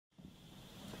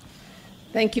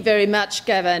Thank you very much,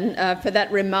 Gavin, for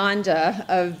that reminder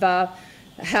of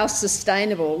how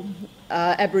sustainable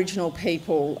Aboriginal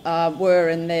people were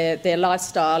in their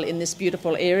lifestyle in this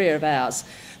beautiful area of ours.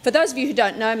 For those of you who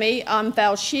don't know me, I'm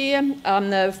Val Shear.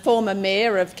 I'm the former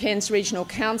Mayor of Cairns Regional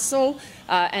Council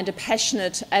and a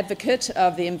passionate advocate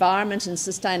of the environment and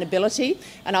sustainability,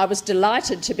 and I was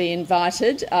delighted to be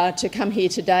invited to come here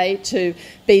today to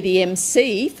be the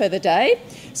MC for the day.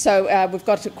 So we've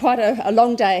got quite a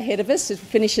long day ahead of us. We'll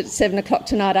finish at 7 o'clock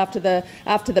tonight after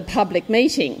the public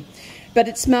meeting. But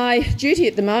it's my duty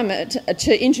at the moment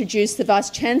to introduce the Vice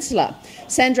Chancellor.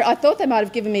 Sandra, I thought they might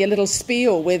have given me a little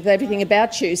spiel with everything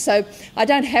about you, so I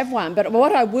don't have one. But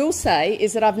what I will say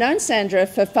is that I've known Sandra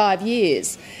for 5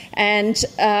 years. And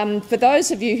for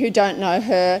those of you who don't know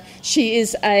her, she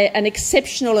is an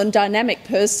exceptional and dynamic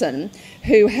person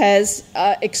who has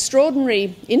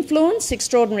extraordinary influence,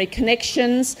 extraordinary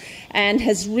connections, and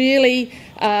has really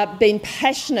been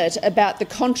passionate about the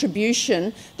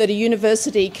contribution that a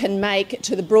university can make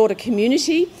to the broader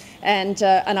community and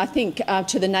I think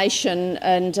to the nation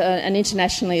and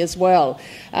internationally as well.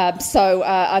 So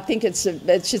I think it's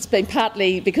just been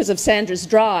partly because of Sandra's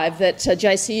drive that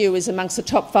JCU is amongst the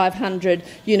top 500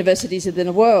 universities in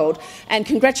the world. And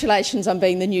congratulations on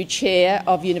being the new chair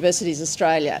of Universities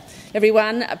Australia.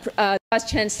 Everyone, Vice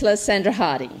Chancellor Sandra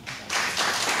Harding.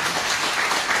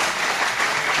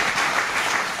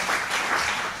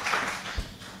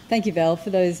 Thank you, Val,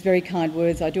 for those very kind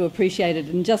words. I do appreciate it.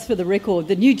 And just for the record,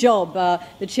 the new job,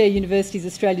 the Chair Universities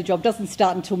Australia job, doesn't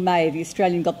start until May. The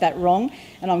Australian got that wrong,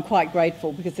 and I'm quite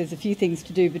grateful because there's a few things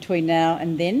to do between now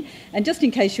and then. And just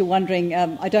in case you're wondering,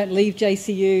 I don't leave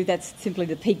JCU. That's simply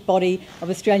the peak body of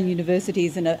Australian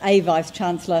universities, and a Vice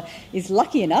Chancellor is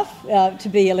lucky enough to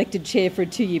be elected Chair for a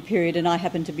 2-year period, and I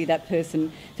happen to be that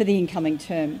person for the incoming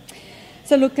term.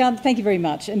 So look, thank you very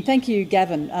much, and thank you,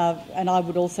 Gavin, and I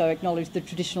would also acknowledge the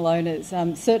traditional owners.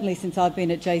 Certainly since I've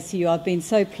been at JCU, I've been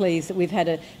so pleased that we've had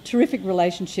a terrific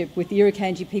relationship with the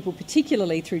Irukandji people,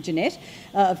 particularly through Jeanette.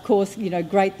 Of course, you know,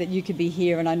 great that you could be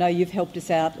here, and I know you've helped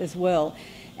us out as well.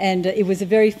 And it was a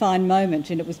very fine moment,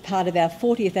 and it was part of our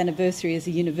 40th anniversary as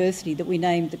a university that we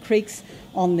named the creeks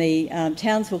on the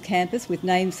Townsville campus with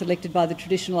names selected by the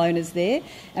traditional owners there,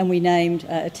 and we named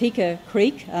Atika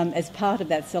Creek as part of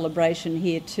that celebration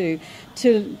here to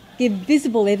give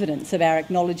visible evidence of our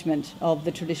acknowledgement of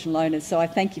the traditional owners. So I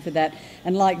thank you for that,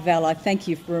 and like Val, I thank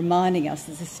you for reminding us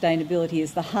that sustainability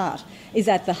is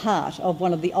at the heart of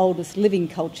one of the oldest living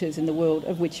cultures in the world,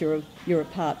 of which you're a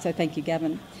part. So thank you,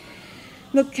 Gavin.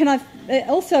 Look, can I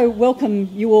also welcome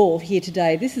you all here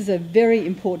today. This is a very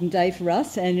important day for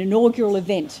us, an inaugural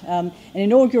event. And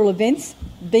inaugural events,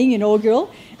 being inaugural,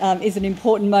 is an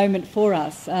important moment for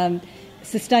us.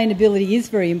 Sustainability is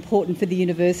very important for the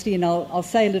university, and I'll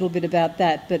say a little bit about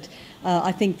that, but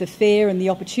I think the fair and the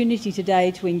opportunity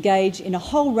today to engage in a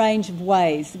whole range of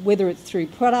ways, whether it's through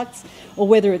products or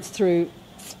whether it's through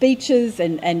speeches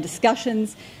and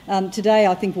discussions. Today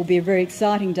I think will be a very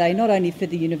exciting day, not only for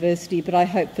the university, but I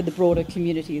hope for the broader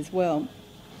community as well.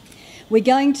 We're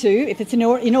going to, if it's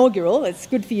inaugural, it's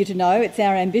good for you to know, it's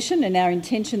our ambition and our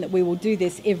intention that we will do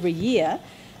this every year.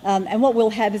 And what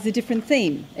we'll have is a different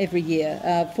theme every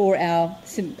year for our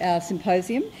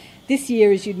symposium. This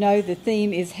year, as you know, the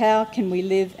theme is how can we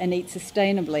live and eat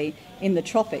sustainably in the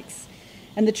tropics.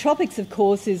 And the tropics, of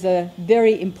course, is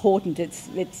very important. It's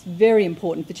very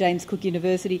important for James Cook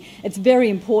University. It's very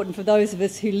important for those of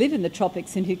us who live in the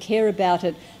tropics and who care about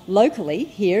it locally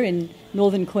here in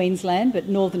northern Queensland, but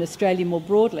northern Australia more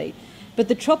broadly. But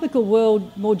the tropical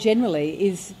world more generally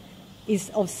is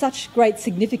of such great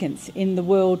significance in the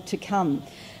world to come.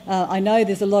 I know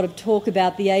there's a lot of talk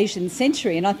about the Asian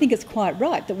century, and I think it's quite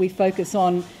right that we focus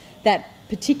on that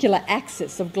particular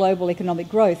axis of global economic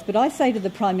growth. But I say to the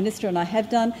Prime Minister, and I have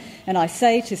done, and I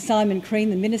say to Simon Crean,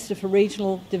 the Minister for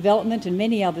Regional Development, and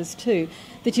many others too,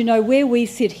 that, you know, where we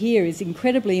sit here is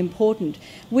incredibly important.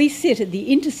 We sit at the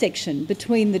intersection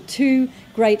between the two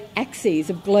great axes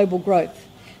of global growth,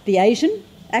 the Asian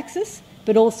axis,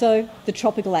 but also the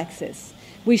tropical axis.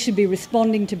 We should be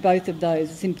responding to both of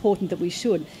those. It's important that we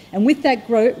should. And with that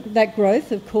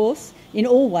growth, of course, in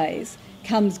all ways,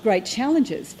 comes great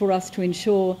challenges for us to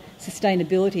ensure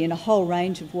sustainability in a whole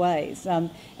range of ways.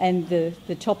 And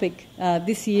the topic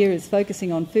this year is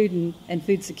focusing on food and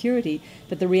food security,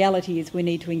 but the reality is we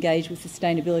need to engage with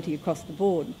sustainability across the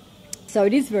board. So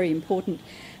it is very important.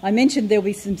 I mentioned there'll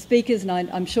be some speakers, and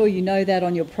I'm sure you know that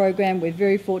on your program. We're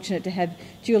very fortunate to have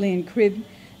Julian Cribb,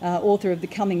 author of The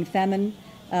Coming Famine,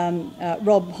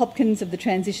 Rob Hopkins of the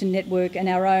Transition Network, and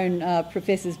our own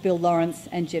Professors Bill Lawrence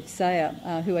and Jeff Sayer,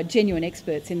 who are genuine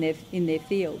experts in their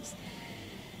fields.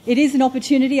 It is an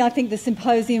opportunity, I think, the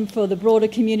symposium for the broader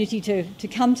community to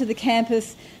come to the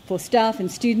campus, for staff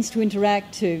and students to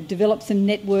interact, to develop some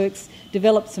networks,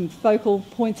 develop some focal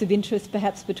points of interest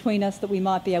perhaps between us that we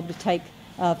might be able to take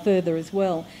further as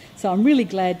well. So I'm really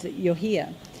glad that you're here.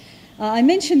 I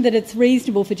mentioned that it's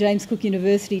reasonable for James Cook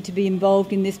University to be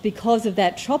involved in this because of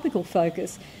that tropical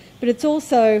focus, but it's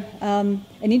also an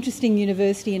interesting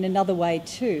university in another way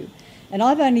too. And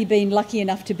I've only been lucky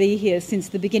enough to be here since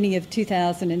the beginning of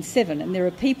 2007, and there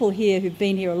are people here who've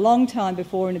been here a long time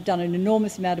before and have done an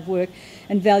enormous amount of work.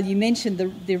 And Val, you mentioned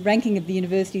the ranking of the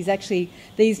university is actually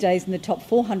these days in the top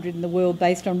 400 in the world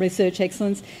based on research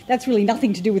excellence. That's really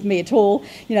nothing to do with me at all.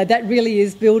 You know, that really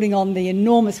is building on the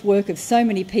enormous work of so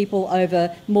many people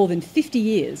over more than 50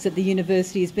 years that the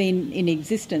university has been in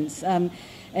existence. And,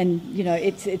 you know,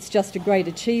 it's just a great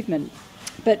achievement.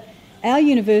 But our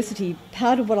university,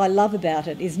 part of what I love about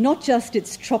it is not just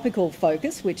its tropical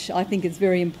focus, which I think is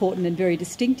very important and very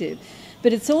distinctive,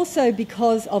 but it's also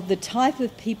because of the type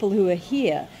of people who are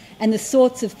here and the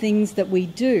sorts of things that we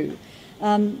do.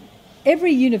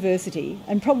 Every university,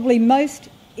 and probably most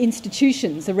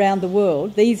institutions around the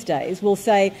world these days, will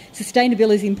say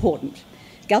sustainability is important.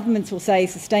 Governments will say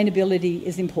sustainability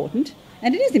is important,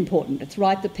 and it is important. It's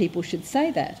right that people should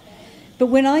say that. But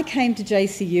when I came to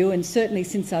JCU, and certainly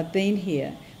since I've been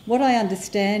here, what I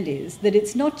understand is that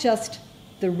it's not just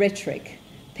the rhetoric.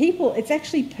 It's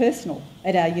actually personal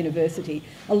at our university.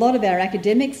 A lot of our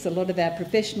academics, a lot of our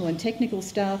professional and technical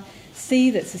staff see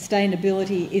that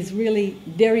sustainability is really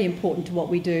very important to what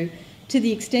we do, to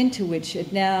the extent to which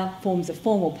it now forms a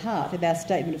formal part of our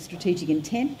statement of strategic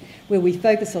intent, where we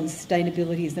focus on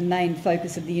sustainability as the main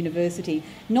focus of the university,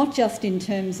 not just in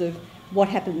terms of what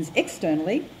happens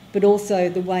externally, but also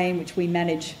the way in which we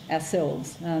manage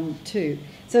ourselves too.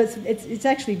 So it's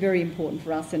actually very important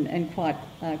for us and quite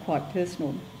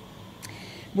personal.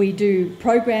 We do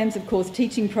programs, of course,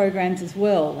 teaching programs as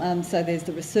well. So there's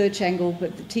the research angle,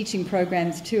 but the teaching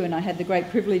programs too. And I had the great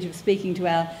privilege of speaking to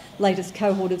our latest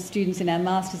cohort of students in our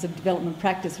Masters of Development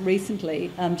Practice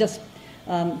recently, just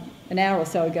an hour or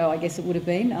so ago, I guess it would have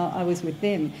been. I was with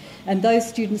them. And those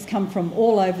students come from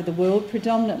all over the world,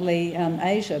 predominantly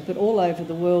Asia, but all over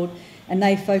the world, and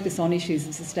they focus on issues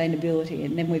of sustainability.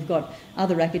 And then we've got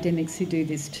other academics who do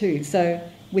this too, so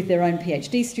with their own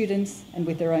PhD students and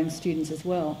with their own students as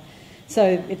well.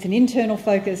 So it's an internal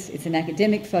focus, it's an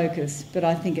academic focus, but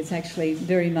I think it's actually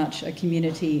very much a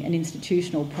community and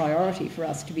institutional priority for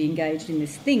us to be engaged in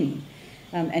this thing,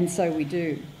 and so we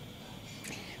do.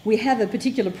 We have a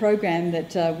particular program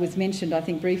that was mentioned, I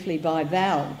think, briefly by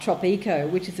Val, TropEco,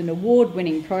 which is an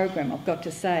award-winning program, I've got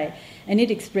to say, and it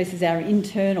expresses our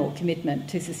internal commitment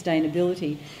to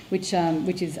sustainability, which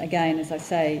is, again, as I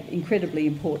say, incredibly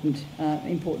important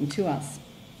to us.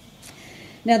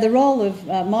 Now, the role of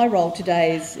my role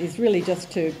today is really just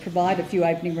to provide a few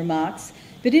opening remarks.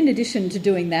 But in addition to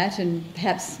doing that, and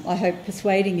perhaps I hope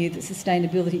persuading you that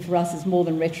sustainability for us is more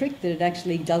than rhetoric, that it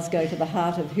actually does go to the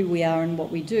heart of who we are and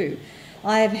what we do,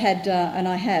 I have had, and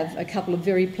I have, a couple of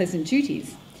very pleasant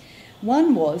duties.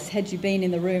 One was, had you been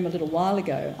in the room a little while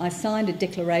ago, I signed a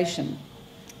declaration,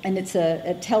 and it's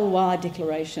a Talloires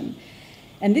declaration.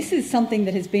 And this is something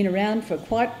that has been around for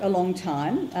quite a long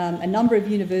time. A number of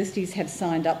universities have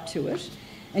signed up to it.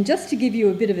 And just to give you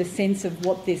a bit of a sense of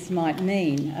what this might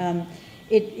mean,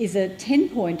 it is a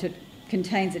 10-point, it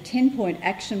contains a 10-point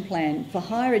action plan for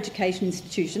higher education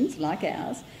institutions like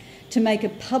ours to make a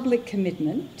public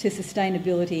commitment to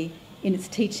sustainability in its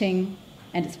teaching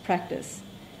and its practice.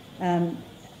 It's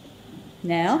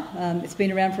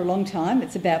been around for a long time.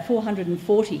 It's about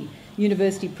 440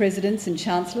 university presidents and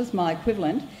chancellors, my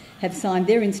equivalent, have signed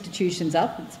their institutions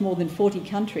up, it's more than 40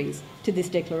 countries, to this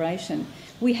declaration.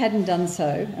 We hadn't done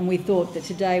so, and we thought that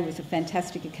today was a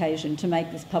fantastic occasion to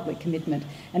make this public commitment.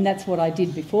 And that's what I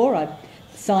did before. I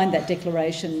signed that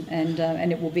declaration,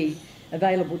 and it will be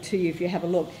available to you if you have a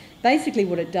look. Basically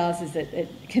what it does is that it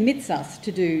commits us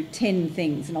to do 10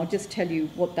 things, and I'll just tell you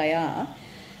what they are.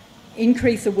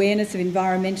 Increase awareness of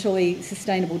environmentally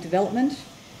sustainable development,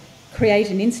 create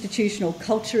an institutional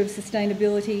culture of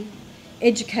sustainability,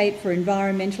 educate for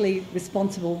environmentally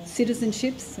responsible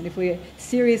citizenships, and if we're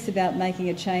serious about making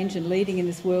a change and leading in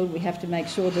this world, we have to make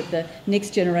sure that the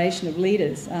next generation of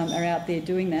leaders are out there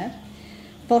doing that.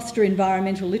 Foster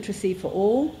environmental literacy for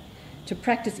all, to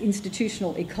practice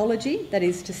institutional ecology, that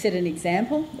is to set an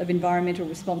example of environmental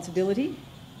responsibility,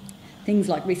 things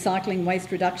like recycling,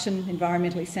 waste reduction,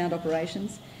 environmentally sound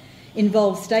operations.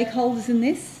 involve stakeholders in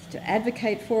this, to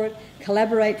advocate for it,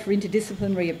 collaborate for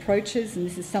interdisciplinary approaches, and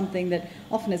this is something that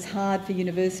often is hard for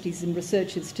universities and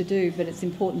researchers to do, but it's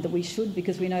important that we should,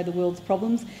 because we know the world's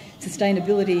problems,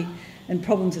 sustainability and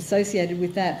problems associated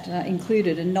with that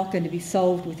included, and not going to be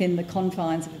solved within the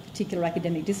confines of a particular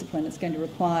academic discipline. It's going to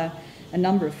require a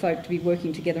number of folk to be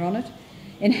working together on it.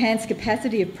 Enhance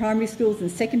capacity of primary schools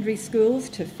and secondary schools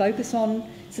to focus on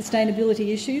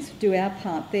sustainability issues, do our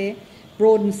part there.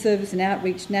 Broaden service and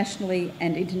outreach nationally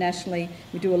and internationally.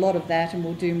 We do a lot of that and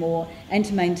we'll do more, and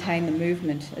to maintain the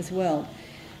movement as well.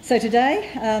 So today,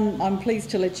 I'm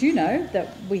pleased to let you know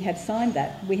that we have signed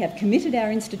that. We have committed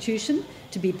our institution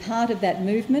to be part of that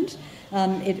movement.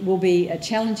 It will be a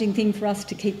challenging thing for us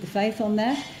to keep the faith on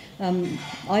that.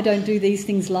 I don't do these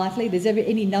things lightly. There's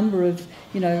any number of,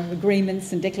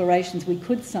 agreements and declarations we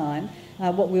could sign.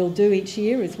 What we'll do each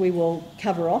year is we will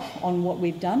cover off on what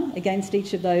we've done against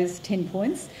each of those 10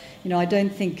 points. I don't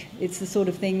think it's the sort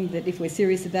of thing that if we're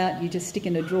serious about, you just stick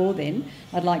in a drawer then.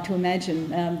 I'd like to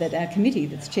imagine that our committee,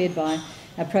 that's chaired by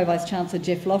our Pro Vice Chancellor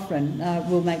Jeff Loughran,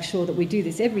 will make sure that we do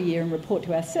this every year and report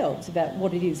to ourselves about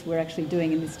what it is we're actually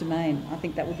doing in this domain. I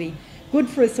think that will be good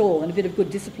for us all and a bit of good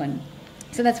discipline.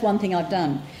 So that's one thing I've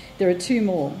done. There are two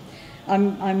more.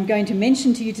 I'm going to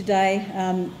mention to you today,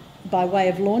 by way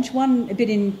of launch, one a bit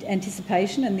in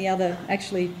anticipation and the other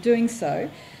actually doing so,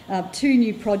 two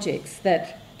new projects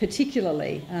that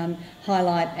particularly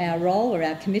highlight our role or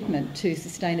our commitment to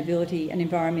sustainability and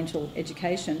environmental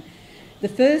education. The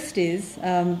first is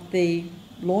the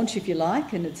launch, if you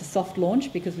like, and it's a soft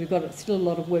launch because we've got still a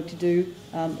lot of work to do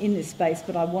in this space,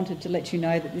 but I wanted to let you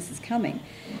know that this is coming.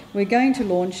 We're going to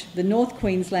launch the North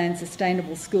Queensland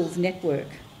Sustainable Schools Network,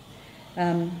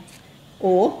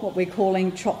 or what we're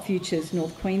calling Trop Futures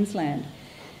North Queensland.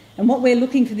 And what we're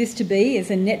looking for this to be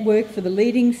is a network for the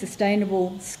leading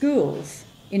sustainable schools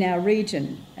in our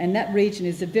region. And that region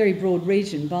is a very broad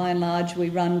region. By and large, we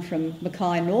run from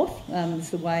Mackay North, is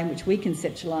the way in which we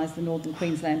conceptualise the Northern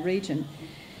Queensland region.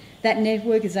 That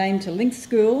network is aimed to link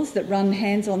schools that run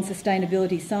hands-on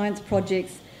sustainability science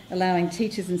projects, allowing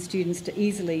teachers and students to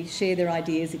easily share their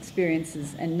ideas,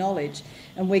 experiences and knowledge.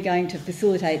 And we're going to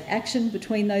facilitate action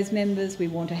between those members. We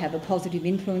want to have a positive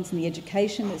influence in the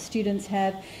education that students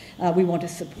have. We want to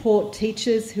support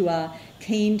teachers who are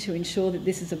keen to ensure that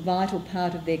this is a vital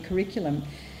part of their curriculum.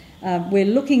 We're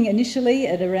looking initially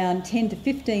at around 10 to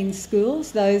 15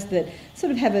 schools, those that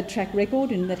sort of have a track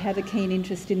record and that have a keen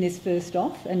interest in this first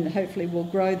off, and hopefully we'll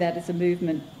grow that as a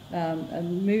movement.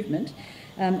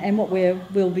 And what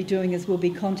we'll be doing is we'll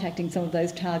be contacting some of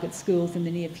those target schools in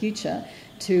the near future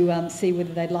to see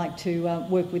whether they'd like to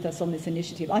work with us on this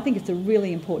initiative. I think it's a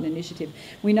really important initiative.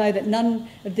 We know that none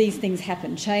of these things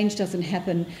happen. Change doesn't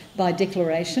happen by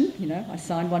declaration. I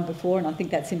signed one before and I think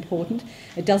that's important.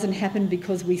 It doesn't happen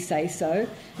because we say so.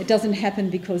 It doesn't happen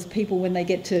because people, when they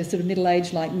get to sort of middle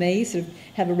age like me, sort of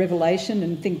have a revelation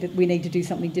and think that we need to do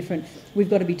something different. We've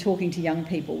got to be talking to young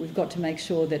people. We've got to make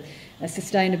sure that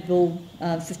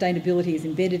sustainability is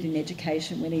embedded in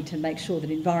education. We need to make sure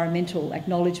that environmental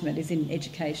acknowledgement is in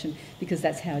education, because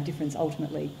that's how a difference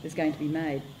ultimately is going to be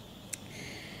made.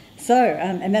 So,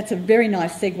 and that's a very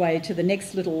nice segue to the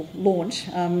next little launch,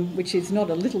 which is not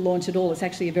a little launch at all, it's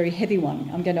actually a very heavy one.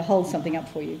 I'm going to hold something up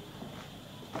for you.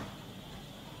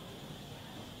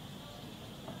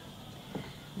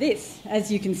 This,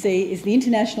 as you can see, is the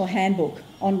International Handbook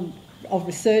of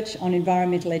Research on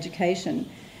Environmental Education.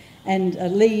 And the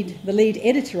lead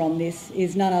editor on this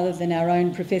is none other than our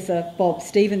own Professor Bob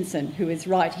Stevenson, who is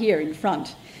right here in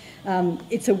front.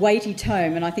 It's a weighty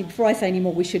tome, and I think before I say any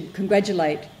more, we should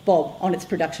congratulate Bob on its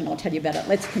production. I'll tell you about it.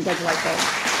 Let's congratulate Bob.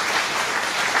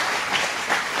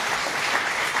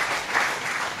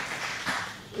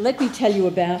 Let me tell you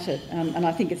about it, and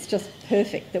I think it's just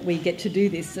perfect that we get to do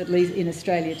this, at least in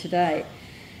Australia today.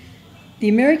 The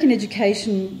American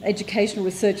Educational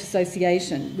Research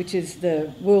Association, which is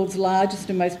the world's largest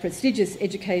and most prestigious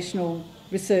educational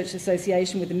research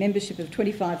association with a membership of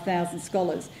 25,000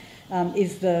 scholars,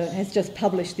 has just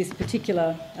published this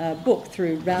particular book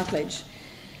through Routledge.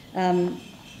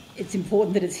 It's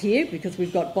important that it's here because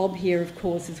we've got Bob here, of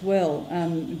course, as well.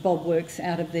 Bob works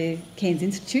out of the Cairns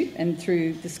Institute and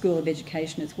through the School of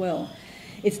Education as well.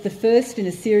 It's the first in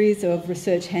a series of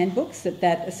research handbooks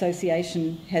that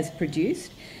association has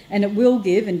produced, and it will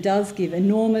give and does give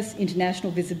enormous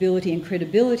international visibility and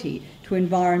credibility to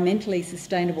environmentally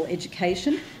sustainable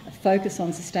education, a focus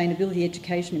on sustainability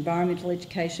education, environmental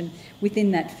education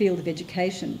within that field of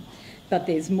education. But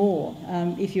there's more.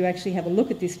 If you actually have a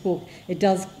look at this book, it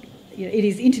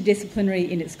is interdisciplinary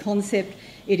in its concept.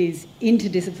 It is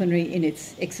interdisciplinary in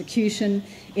its execution,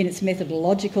 in its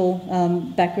methodological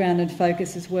background and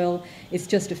focus as well. It's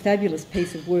just a fabulous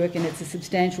piece of work, and it's a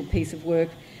substantial piece of work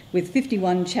with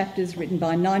 51 chapters written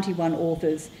by 91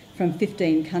 authors from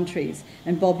 15 countries,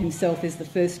 and Bob himself is the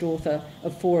first author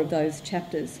of 4 of those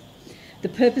chapters. The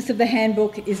purpose of the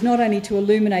handbook is not only to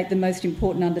illuminate the most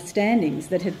important understandings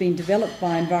that have been developed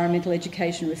by environmental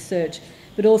education research,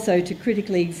 but also to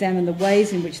critically examine the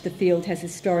ways in which the field has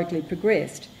historically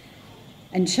progressed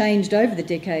and changed over the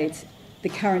decades, the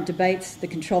current debates, the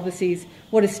controversies,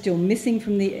 what is still missing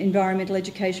from the environmental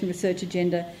education research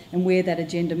agenda, and where that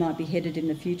agenda might be headed in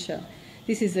the future.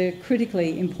 This is a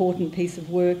critically important piece of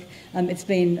work. It's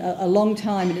been a long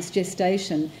time in its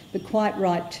gestation, but quite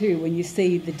right too when you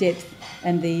see the depth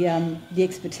and the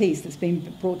expertise that's been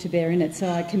brought to bear in it. So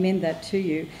I commend that to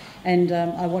you. And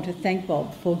I want to thank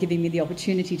Bob for giving me the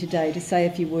opportunity today to say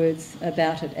a few words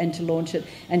about it and to launch it,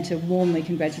 and to warmly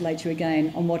congratulate you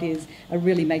again on what is a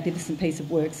really magnificent piece of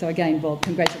work. So again, Bob,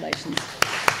 congratulations.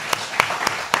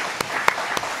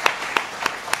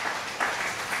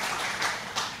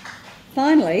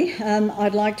 Finally,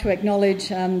 I'd like to acknowledge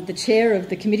the chair of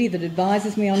the committee that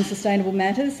advises me on sustainable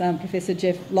matters, Professor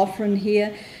Jeff Loughran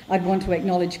here. I'd want to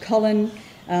acknowledge Colin,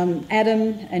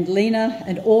 Adam and Lena,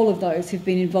 and all of those who've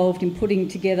been involved in putting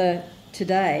together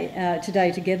today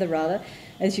together.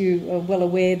 As you are well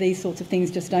aware, these sorts of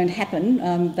things just don't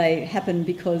happen. They happen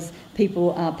because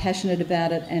people are passionate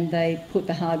about it and they put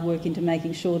the hard work into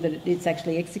making sure that it's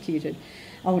actually executed.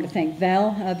 I want to thank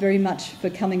Val very much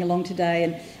for coming along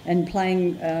today and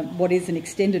playing what is an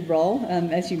extended role,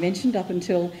 as you mentioned, up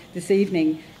until this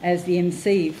evening as the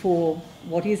MC for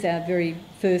what is our very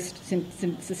first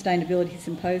sustainability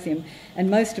symposium.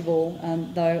 And most of all,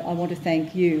 though, I want to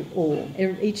thank you all,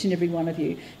 each and every one of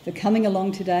you, for coming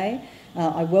along today.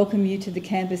 I welcome you to the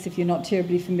campus if you're not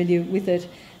terribly familiar with it.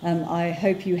 I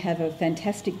hope you have a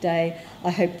fantastic day.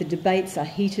 I hope the debates are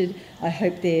heated. I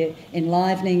hope they're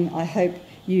enlivening. I hope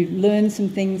you learn some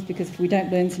things, because if we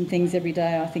don't learn some things every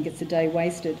day, I think it's a day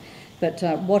wasted. But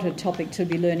what a topic to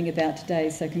be learning about today.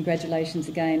 So congratulations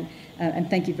again, and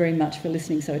thank you very much for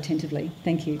listening so attentively.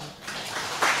 Thank you.